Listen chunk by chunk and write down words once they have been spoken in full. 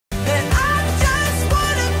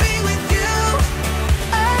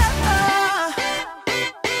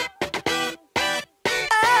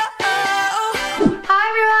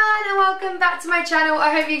back to my channel.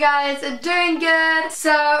 I hope you guys are doing good.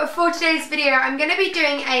 So for today's video, I'm going to be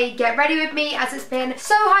doing a get ready with me, as it's been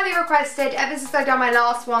so highly requested ever since I've done my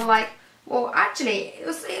last one. Well, actually, it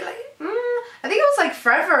was I think it was like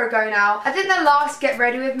forever ago now. I think the last get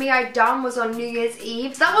ready with me I'd done was on New Year's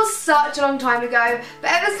Eve. So that was such a long time ago.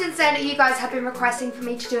 But ever since then, you guys have been requesting for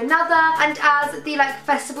me to do another. And as the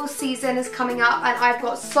festival season is coming up and I've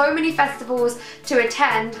got so many festivals to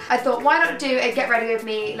attend, I thought, why not do a get ready with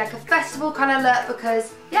me, like a festival kind of look,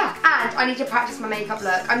 because yeah, and I need to practice my makeup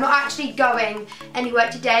look. I'm not actually going anywhere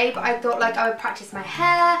today, but I thought I would practice my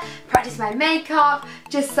hair, practice my makeup,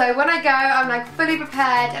 just so when I go, I'm fully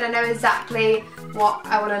prepared and I know exactly what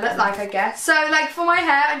I want to look like, I guess. So for my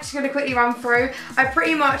hair, I'm just going to quickly run through. I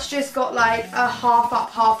pretty much just got a half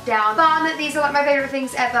up, half down bun. These are my favourite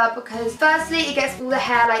things ever because firstly, it gets all the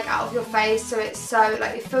hair out of your face, so it's so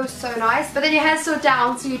it feels so nice. But then your hair's still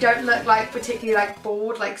down, so you don't look particularly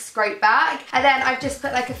bald, scraped back. And then I've just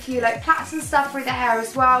put a few plaits and stuff through the hair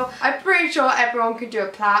as well. I'm pretty sure everyone could do a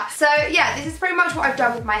plait. So yeah, this is pretty much what I've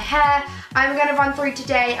done with my hair. I'm going to run through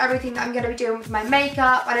today everything that I'm going to be doing with my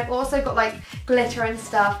makeup, and I've also got glitter and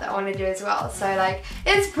stuff that I want to do as well. So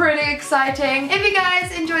it's pretty exciting. If you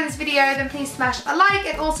guys enjoy this video, then please smash a like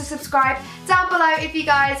and also subscribe down below if you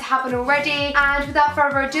guys haven't already. And without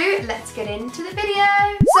further ado, let's get into the video.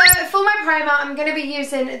 So for my primer, I'm going to be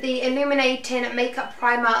using the Illuminating Makeup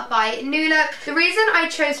Primer by New Look. The reason I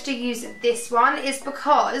chose to use this one is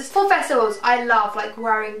because for festivals, I love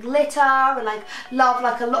wearing glitter and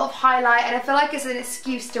love a lot of highlight, and I feel it's an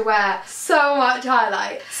excuse to wear so much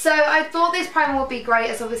highlight. So I thought this primer would be great,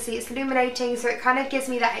 as obviously it's illuminating, so it kind of gives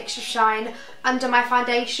me that extra shine under my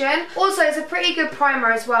foundation. Also, it's a pretty good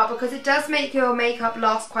primer as well because it does make your makeup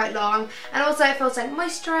last quite long, and also it feels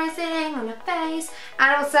moisturising on your face.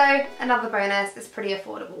 And also, another bonus, it's pretty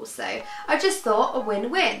affordable, so I just thought a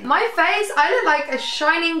win-win. My face, I look like a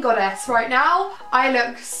shining goddess right now. I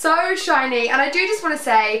look so shiny, and I do just want to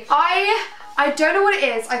say, I don't know what it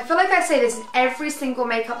is. I feel I say this in every single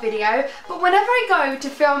makeup video, but whenever I go to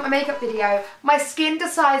film a makeup video, my skin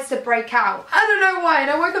decides to break out. I don't know why,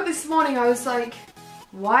 and I woke up this morning, I was like,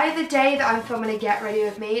 why the day that I'm filming a get ready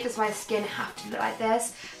with me does my skin have to look like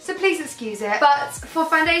this? So please excuse it. But for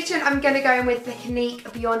foundation, I'm going to go in with the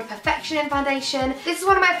Clinique Beyond Perfection in foundation. This is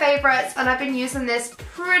one of my favourites, and I've been using this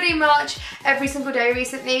pretty much every single day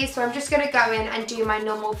recently, so I'm just going to go in and do my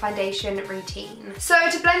normal foundation routine. So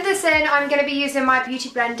to blend this in, I'm going to be using my beauty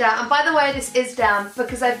blender, and by the way, this is damp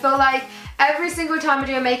because I feel every single time I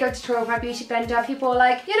do a makeup tutorial with my beauty blender, people are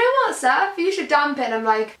like, you know what, Seth, you should damp it. And I'm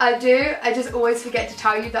like, I do, I just always forget to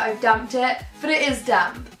tell you that I've damped it, but it is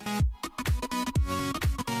damp.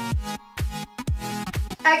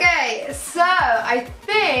 Okay, so I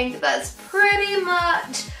think that's pretty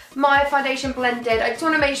much my foundation blended. I just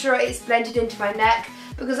want to make sure it's blended into my neck,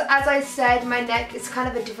 because as I said, my neck is kind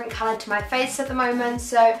of a different colour to my face at the moment,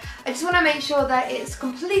 so I just want to make sure that it's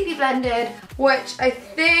completely blended, which I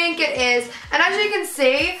think it is. And as you can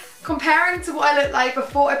see, comparing to what I looked like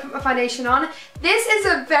before I put my foundation on, this is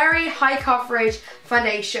a very high coverage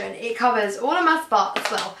foundation. It covers all of my spots.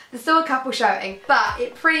 Well, there's still a couple showing, but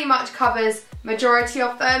it pretty much covers majority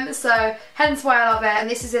of them, so hence why I love it. And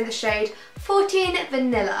this is in the shade 14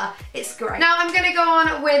 Vanilla. It's great. Now I'm going to go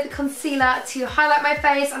on with concealer to highlight my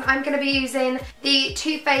face, and I'm going to be using the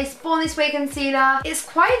Too Faced Born This Way concealer. It's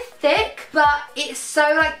quite thick, but it's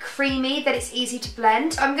so creamy that it's easy to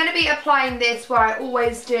blend. I'm going to be applying this where I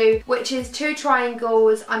always do, which is 2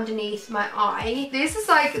 triangles underneath my eye. This is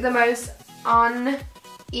the most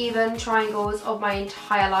uneven triangles of my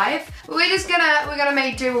entire life. But we're gonna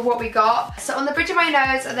make do with what we got. So on the bridge of my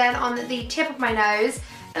nose, and then on the tip of my nose,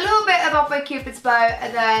 a little bit above my cupid's bow,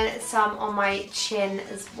 and then some on my chin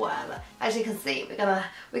as well. As you can see, we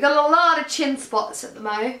got a lot of chin spots at the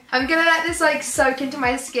moment. I'm gonna let this soak into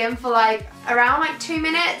my skin for around 2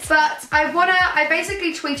 minutes. But I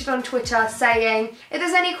basically tweeted on Twitter saying, if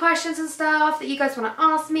there's any questions and stuff that you guys wanna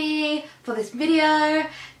ask me for this video,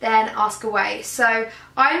 then ask away. So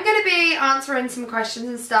I'm gonna be answering some questions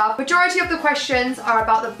and stuff. Majority of the questions are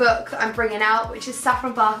about the book that I'm bringing out, which is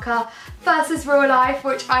Saffron versus Real Life,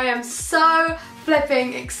 which I am so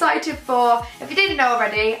flipping excited for. If you didn't know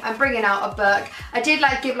already, I'm bringing out a book. I did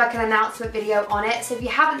give an announcement video on it, so if you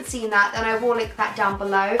haven't seen that, then I will link that down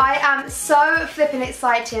below. I am so flipping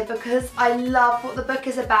excited because I love what the book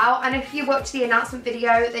is about, and if you watch the announcement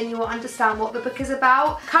video, then you will understand what the book is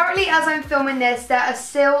about. Currently, as I'm filming this, there are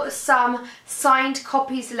still some signed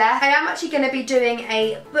copies left. I am actually going to be doing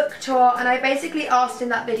a book tour, and I basically asked in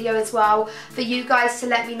that video as well for you guys to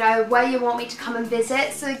let me know where you want me to come and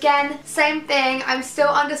visit. So again, same thing, I'm still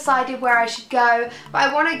undecided where I should go, but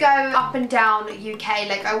I want to go up and down UK.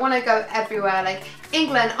 Like I want to go everywhere, like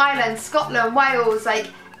England, Ireland, Scotland, Wales, like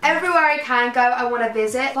everywhere I can go, I want to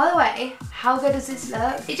visit. By the way, how good does this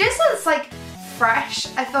look? It just looks like fresh.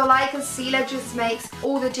 I feel like concealer just makes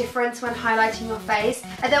all the difference when highlighting your face.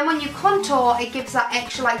 And then when you contour, it gives that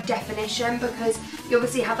extra like definition because you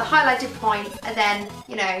obviously have the highlighted point and then,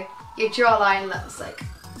 you know, your jawline looks like,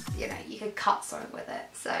 you know, you could cut something with it.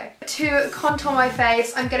 So to contour my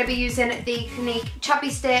face, I'm going to be using the Clinique Chubby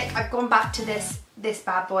Stick. I've gone back to this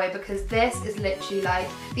bad boy because this is literally like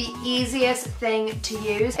the easiest thing to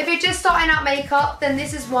use. If you're just starting out makeup, then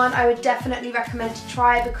this is one I would definitely recommend to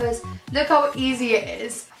try because look how easy it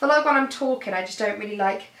is. I feel like when I'm talking, I just don't really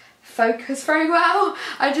like focus very well.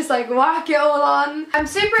 I just like whack it all on. I'm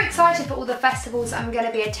super excited for all the festivals I'm going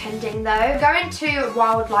to be attending though. I'm going to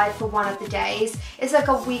Wildlife for one of the days. It's like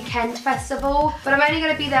a weekend festival, but I'm only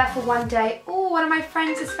going to be there for one day. Oh, one of my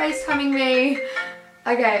friends is FaceTiming me.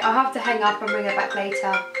 Okay, I'll have to hang up and bring it back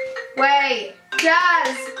later. Wait,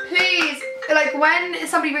 Jazz, please. Like when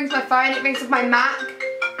somebody rings my phone, it rings with my Mac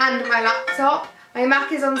and my laptop. My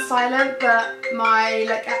Mac is on silent, but my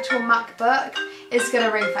like actual MacBook is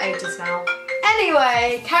gonna ring for ages now.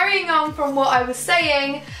 Anyway, carrying on from what I was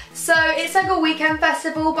saying, so it's like a weekend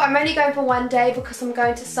festival, but I'm only going for one day because I'm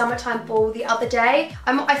going to Summertime Ball the other day.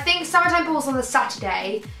 I think Summertime Ball's on the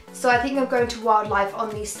Saturday, so I think I'm going to Wildlife on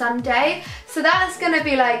the Sunday. So that's gonna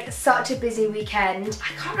be like such a busy weekend.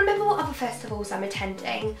 I can't remember what other festivals I'm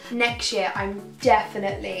attending. Next year, I'm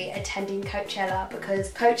definitely attending Coachella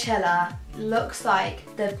because Coachella looks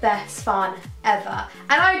like the best fun ever.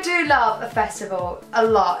 And I do love a festival a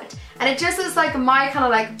lot. And it just looks like my kind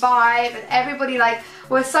of like vibe and everybody like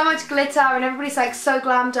with so much glitter and everybody's like so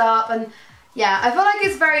glammed up and yeah, I feel like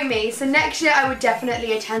it's very me, so next year I would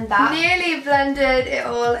definitely attend that. Nearly blended it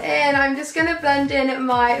all in. I'm just going to blend in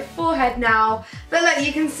my forehead now. But look,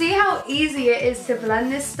 you can see how easy it is to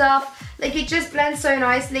blend this stuff. Like it just blends so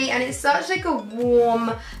nicely and it's such like a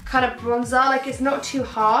warm kind of bronzer, like it's not too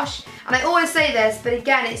harsh. And I always say this, but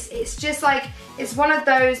again, it's just like, it's one of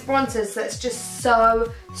those bronzers that's just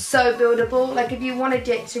so buildable. Like if you wanted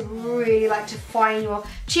it to really like define your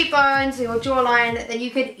cheekbones or your jawline, then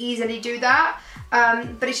you could easily do that.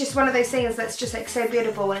 But it's just one of those things that's just like so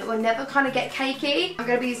buildable and it will never kind of get cakey. I'm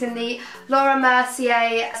going to be using the Laura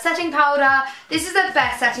Mercier setting powder. This is the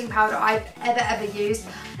best setting powder I've ever used.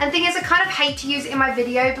 And the thing is, I kind of hate to use it in my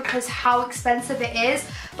video because how expensive it is.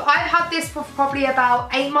 But I've had this for probably about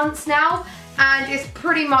 8 months now. And it's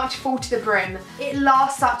pretty much full to the brim. It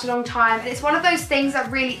lasts such a long time and it's one of those things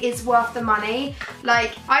that really is worth the money.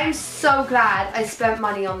 Like, I'm so glad I spent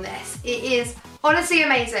money on this. It is honestly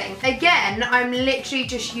amazing. Again, I'm literally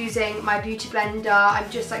just using my beauty blender. I'm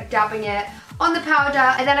just like dabbing it on the powder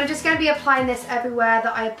and then I'm just going to be applying this everywhere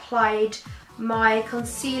that I applied my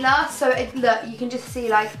concealer. So look, you can just see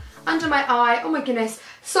like under my eye. Oh my goodness.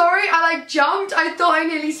 Sorry, I like jumped. I thought I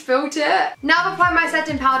nearly spilt it. Now I've applied my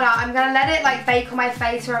setting powder, I'm going to let it like bake on my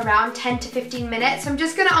face for around 10 to 15 minutes. So I'm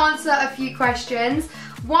just going to answer a few questions.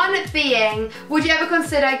 One being, would you ever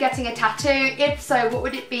consider getting a tattoo? If so, what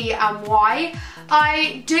would it be and why?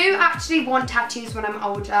 I do actually want tattoos when I'm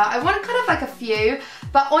older. I want kind of like a few,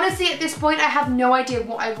 but honestly at this point I have no idea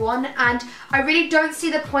what I want and I really don't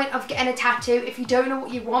see the point of getting a tattoo if you don't know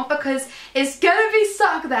what you want because it's gonna be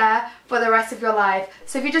stuck there for the rest of your life.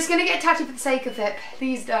 So if you're just gonna get a tattoo for the sake of it,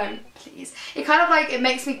 please don't, please. It kind of like, it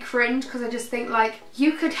makes me cringe because I just think like,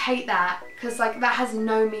 you could hate that because like that has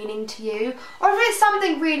no meaning to you. Or if it's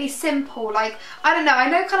something really simple, like, I don't know, I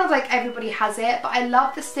know kind of like everybody has it, but I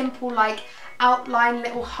love the simple like outline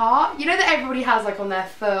little heart, you know, that everybody has like on their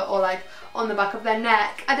foot or like on the back of their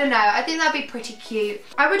neck. I don't know, I think that'd be pretty cute.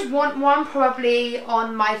 I would want one probably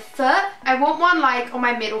on my foot. I want one like on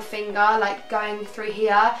my middle finger, like going through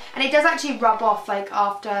here, and it does actually rub off like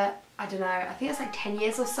after, I don't know, I think it's like 10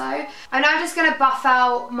 years or so. And I'm just gonna buff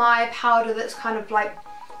out my powder that's kind of like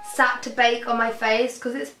sat to bake on my face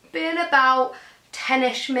because it's been about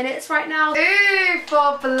 10-ish minutes right now. Ooh,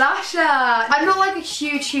 for blusher. I'm not like a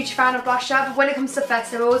huge fan of blusher, but when it comes to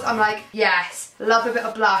festivals, I'm like, yes, love a bit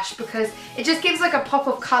of blush because it just gives like a pop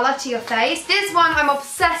of colour to your face. This one I'm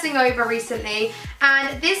obsessing over recently,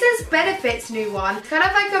 and this is Benefit's new one. It's kind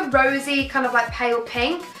of like a rosy, kind of like pale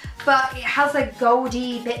pink, but it has like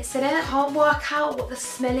goldy bits in it. I can't work out what the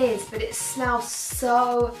smell is, but it smells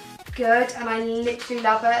so good and I literally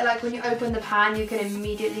love it. Like when you open the pan you can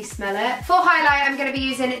immediately smell it. For highlight I'm going to be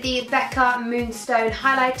using the Becca Moonstone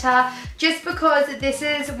highlighter just because this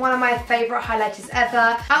is one of my favourite highlighters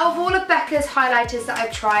ever. Out of all of Becca's highlighters that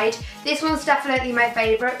I've tried, this one's definitely my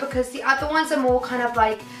favourite because the other ones are more kind of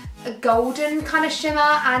like a golden kind of shimmer,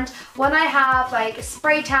 and when I have like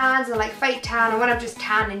spray tans and like fake tan, or when I'm just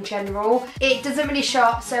tan in general, it doesn't really show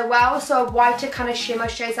up so well, so a whiter kind of shimmer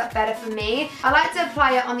shows up better for me. I like to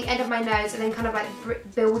apply it on the end of my nose and then kind of like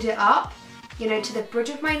build it up, you know, to the bridge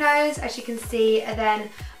of my nose, as you can see, and then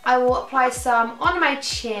I will apply some on my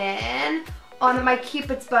chin, on my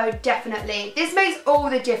cupid's bow, definitely. This makes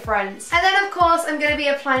all the difference. And then of course I'm going to be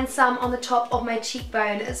applying some on the top of my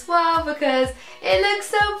cheekbone as well, because it looks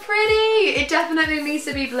so pretty. It definitely needs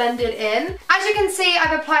to be blended in. As you can see,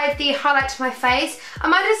 I've applied the highlight to my face. I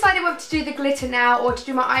might decide whether to do the glitter now or to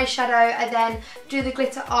do my eyeshadow and then do the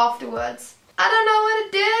glitter afterwards. I don't know what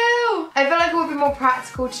to do. I feel like it would be more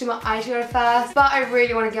practical to do my eyeshadow first, but I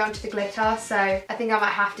really want to get onto the glitter, so I think I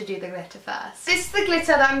might have to do the glitter first. This is the glitter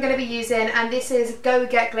that I'm going to be using, and this is Go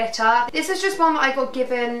Get Glitter. This is just one that I got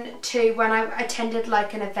given to when I attended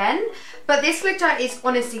like an event, but this glitter is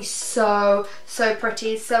honestly so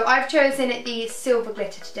pretty, so I've chosen the silver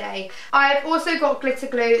glitter today. I've also got glitter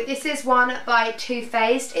glue. This is one by Too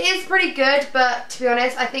Faced. It is pretty good, but to be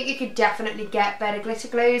honest, I think you could definitely get better glitter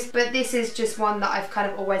glues, but this is just one that I've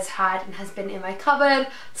kind of always had and has been in my cupboard,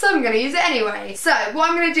 so I'm going to use it anyway. So what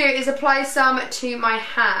I'm going to do is apply some to my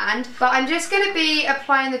hand, but I'm just going to be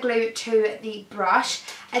applying the glue to the brush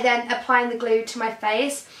and then applying the glue to my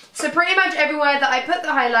face. So pretty much everywhere that I put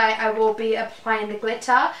the highlight, I will be applying the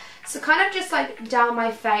glitter. So kind of just like down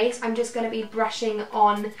my face, I'm just going to be brushing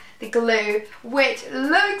on the glue, which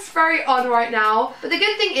looks very odd right now. But the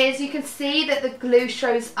good thing is you can see that the glue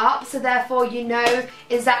shows up, so therefore you know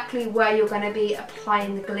exactly where you're going to be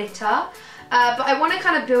applying the glitter. But I want to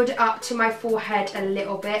kind of build it up to my forehead a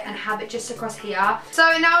little bit and have it just across here.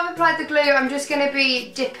 So now I've applied the glue, I'm just going to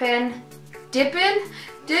be dipping.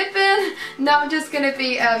 Now I'm just going to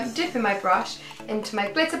be dipping my brush into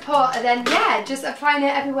my glitter pot, and then yeah, just applying it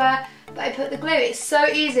everywhere that I put the glue. It's so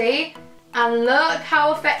easy, and look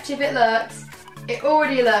how effective it looks. It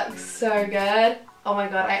already looks so good. Oh my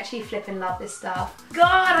god, I actually flipping love this stuff.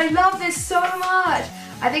 God, I love this so much.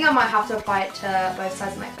 I think I might have to apply it to both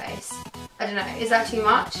sides of my face. I don't know, is that too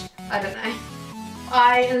much? I don't know.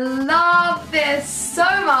 I love this so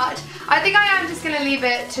much. I think I am just going to leave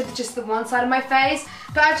it to just the one side of my face,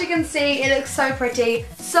 but as you can see, it looks so pretty,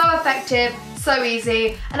 so effective, so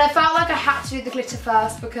easy, and I felt like I had to do the glitter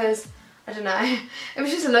first because, I don't know, it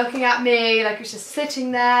was just looking at me, like it was just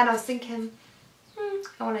sitting there, and I was thinking,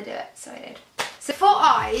 I want to do it, so I did. So for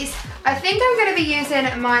eyes, I think I'm going to be using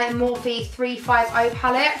my Morphe 350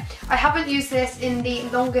 palette. I haven't used this in the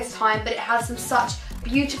longest time, but it has some such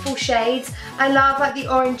beautiful shades. I love like the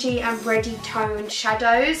orangey and reddy toned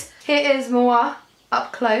shadows. Here is more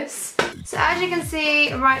up close. So as you can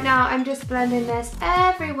see right now, I'm just blending this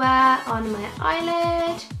everywhere on my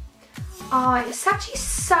eyelid. Oh, it's actually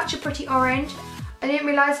such a pretty orange. I didn't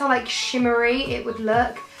realise how like shimmery it would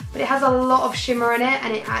look, but it has a lot of shimmer in it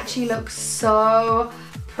and it actually looks so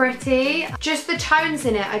pretty. Just the tones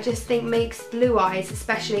in it I just think makes blue eyes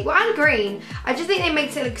especially, well, and green, I just think it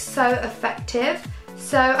makes it look so effective.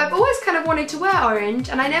 So I've always kind of wanted to wear orange,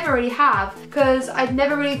 and I never really have, because I'd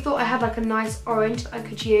never really thought I had like a nice orange that I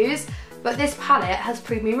could use. But this palette has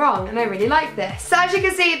proved me wrong, and I really like this. So as you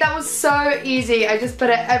can see, that was so easy. I just put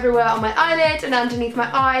it everywhere on my eyelid and underneath my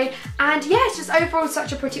eye. And yeah, it's just overall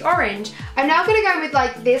such a pretty orange. I'm now going to go with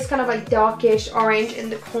like this kind of like darkish orange in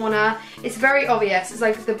the corner. It's very obvious. It's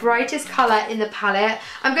like the brightest colour in the palette.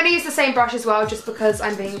 I'm going to use the same brush as well, just because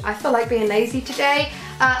I feel like being lazy today.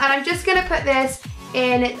 And I'm just going to put this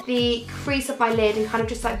in the crease of my lid and kind of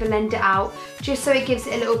just like blend it out, just so it gives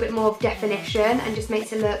it a little bit more of definition and just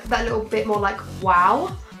makes it look that little bit more like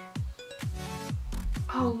wow.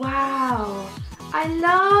 Oh wow, I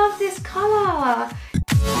love this colour.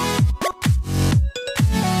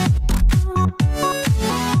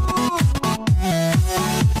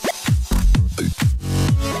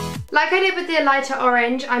 Like I did with the lighter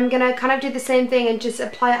orange, I'm going to kind of do the same thing and just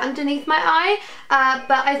apply it underneath my eye.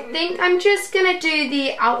 But I think I'm just going to do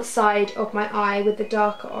the outside of my eye with the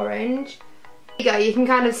darker orange. There you go, you can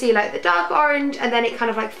kind of see like the dark orange, and then it kind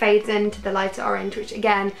of like fades into the lighter orange, which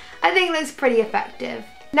again, I think looks pretty effective.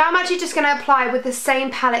 Now I'm actually just going to apply with the same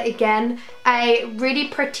palette again, a really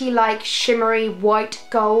pretty like shimmery white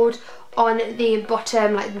gold on the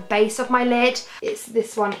bottom, like the base of my lid. It's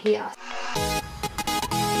this one here.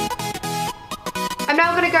 I'm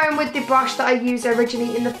now going to go in with the brush that I used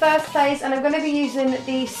originally in the first place, and I'm going to be using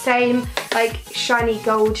the same like shiny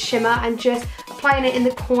gold shimmer and just applying it in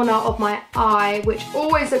the corner of my eye, which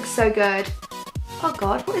always looks so good. Oh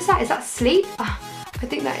god, what is that? Is that sleep? I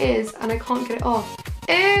think that is, and I can't get it off.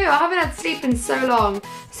 Ew, I haven't had sleep in so long.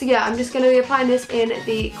 So yeah, I'm just going to be applying this in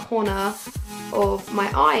the corner of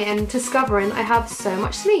my eye and discovering I have so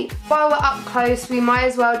much sleep. While we're up close, we might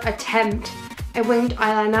as well attempt a winged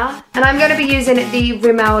eyeliner. And I'm going to be using the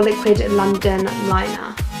Rimmel Liquid London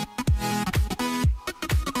Liner.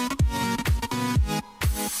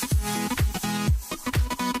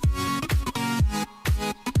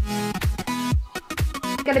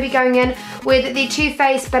 Going to be going in with the Too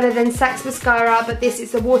Faced Better Than Sex mascara, but this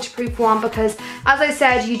is the waterproof one because, as I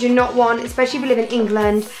said, you do not want, especially if you live in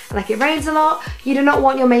England and like it rains a lot, you do not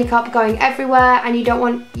want your makeup going everywhere, and you don't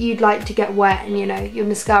want you'd like to get wet and, you know, your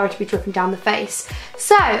mascara to be dripping down the face.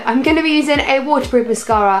 So I'm going to be using a waterproof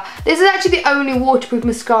mascara. This is actually the only waterproof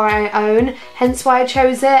mascara I own, hence why I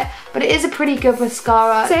chose it, but it is a pretty good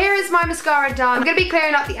mascara. So here is my mascara done. I'm going to be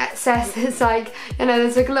clearing up the excess. There's like, you know,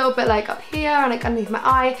 there's like a little bit like up here and like underneath my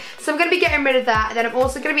eye. So I'm going to be getting rid of that. And then I'm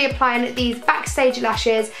also going to be applying these Backstage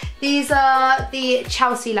lashes. These are the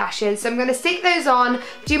CHATTY lashes. So I'm going to stick those on,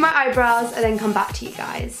 do my eyebrows, and then come back to you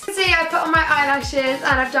guys. See, I put on my eyelashes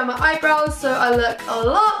and I've done my eyebrows, so I look a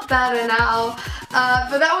lot better now.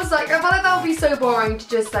 But that was like, I felt like that would be so boring to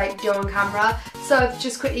just like do on camera. So I've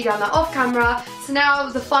just quickly done that off camera. So now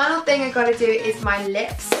the final thing I've got to do is my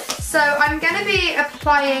lips. So I'm going to be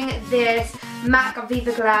applying this MAC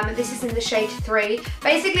Viva Glam. This is in the shade 3.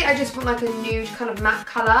 Basically, I just want like a nude kind of matte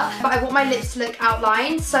colour, but I want my lips to look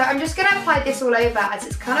outlined. So I'm just going to apply this all over, as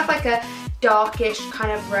it's kind of like a darkish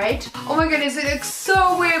kind of red. Oh my goodness, it looks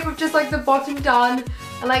so weird with just like the bottom done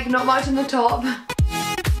and like not much on the top.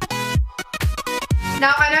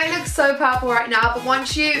 Now, I know it looks so purple right now, but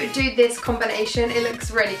once you do this combination, it looks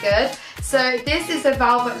really good. So this is a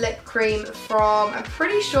Velvet Lip Cream from, I'm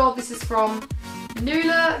pretty sure this is from New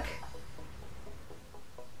Look.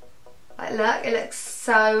 Like, look, it looks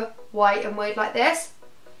so white and weird like this.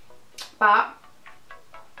 But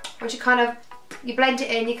once you kind of, you blend it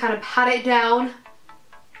in, you kind of pat it down.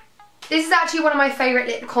 This is actually one of my favourite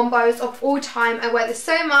lip combos of all time. I wear this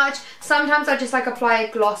so much. Sometimes I just like apply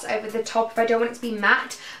a gloss over the top if I don't want it to be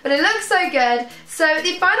matte. But it looks so good. So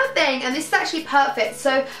the final thing, and this is actually perfect.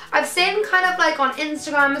 So I've seen kind of like on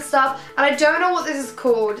Instagram and stuff, and I don't know what this is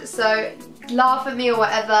called. So laugh at me or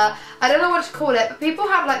whatever. I don't know what to call it. But people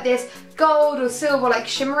have like this gold or silver like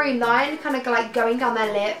shimmery line kind of like going down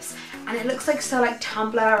their lips. And it looks like so like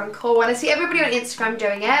Tumblr and cool, and I see everybody on Instagram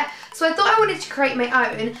doing it. So I thought I wanted to create my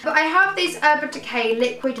own. But I have these Urban Decay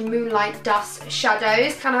Liquid Moonlight Dust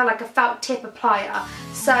shadows, kind of like a felt tip applier.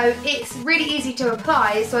 So it's really easy to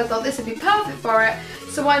apply, so I thought this would be perfect for it.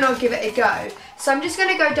 So why not give it a go? So I'm just going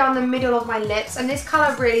to go down the middle of my lips, and this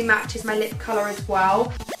colour really matches my lip colour as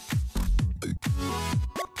well.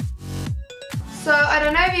 So I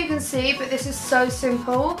don't know if you can see, but this is so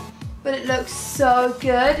simple. But it looks so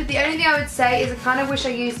good. The only thing I would say is I kind of wish I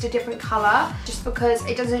used a different colour, just because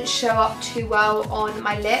it doesn't show up too well on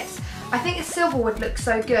my lips. I think a silver would look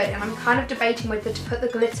so good, and I'm kind of debating whether to put the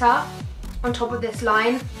glitter on top of this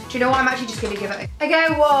line. Do you know what? I'm actually just going to give it a...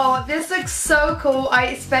 Okay, whoa, this looks so cool. I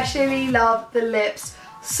especially love the lips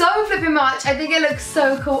so flipping much. I think it looks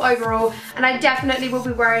so cool overall, and I definitely will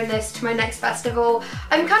be wearing this to my next festival.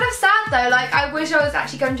 I'm kind of sad though, like I wish I was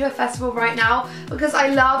actually going to a festival right now, because I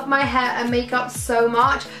love my hair and makeup so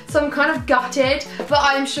much, so I'm kind of gutted, but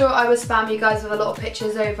I'm sure I will spam you guys with a lot of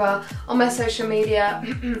pictures over on my social media,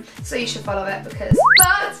 so you should follow it because...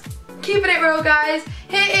 But keeping it real, guys,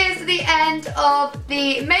 here is the end of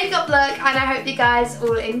the makeup look, and I hope you guys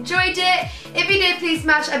all enjoyed it. If you did, please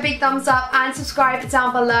smash a big thumbs up and subscribe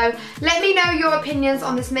down below. Let me know your opinions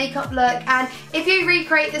on this makeup look, and if you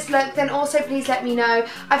recreate this look, then also please let me know.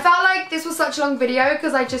 I felt like this was such a long video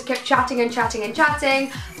because I just kept chatting and chatting and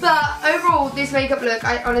chatting, but overall this makeup look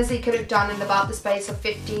I honestly could have done in about the space of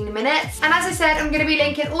 15 minutes. And as I said, I'm going to be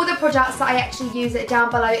linking all the products that I actually use it down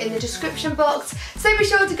below in the description box, so be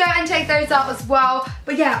sure to go and check those out as well.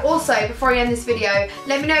 But yeah, also before I end this video,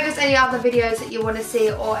 let me know if there's any other videos that you want to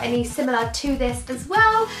see or any similar to this as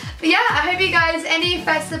well. But yeah, I hope you guys, any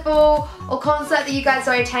festival or concert that you guys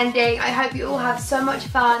are attending, I hope you all have so much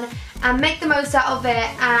fun and make the most out of it.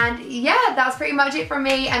 And yeah, that's pretty much it from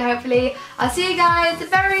me, and hopefully I'll see you guys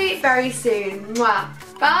very, very soon.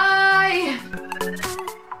 Mwah. Bye!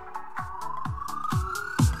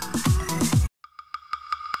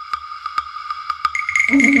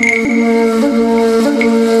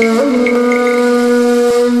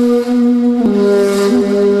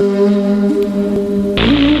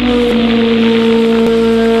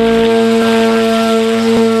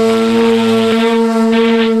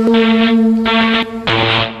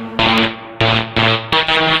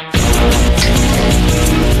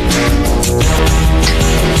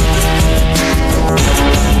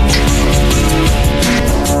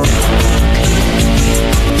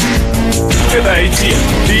 идти.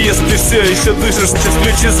 И если все еще дышишь, сейчас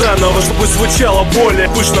включи заново, чтобы звучало более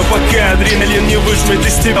пышно, пока адреналин не выжмет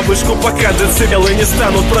из тебя вышку, пока децибелы не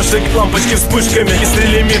станут прожигать лампочки вспышками. Если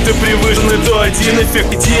лимиты превышены, то один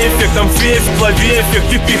эффект, иди эффектом фейв, в голове эффект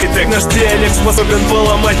пипи. Наш диалект способен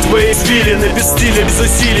поломать твои извилины. Без стиля, без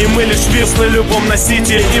усилий, мы лишь вирус на любом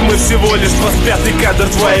носителе. И мы всего лишь 25-й кадр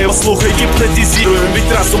твоего слуха гипнотизируем.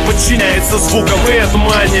 Ведь разум подчиняется звукам, и эта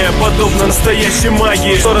мания подобна настоящей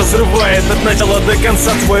магии, что разрывает от начала до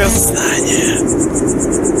конца твое сознание.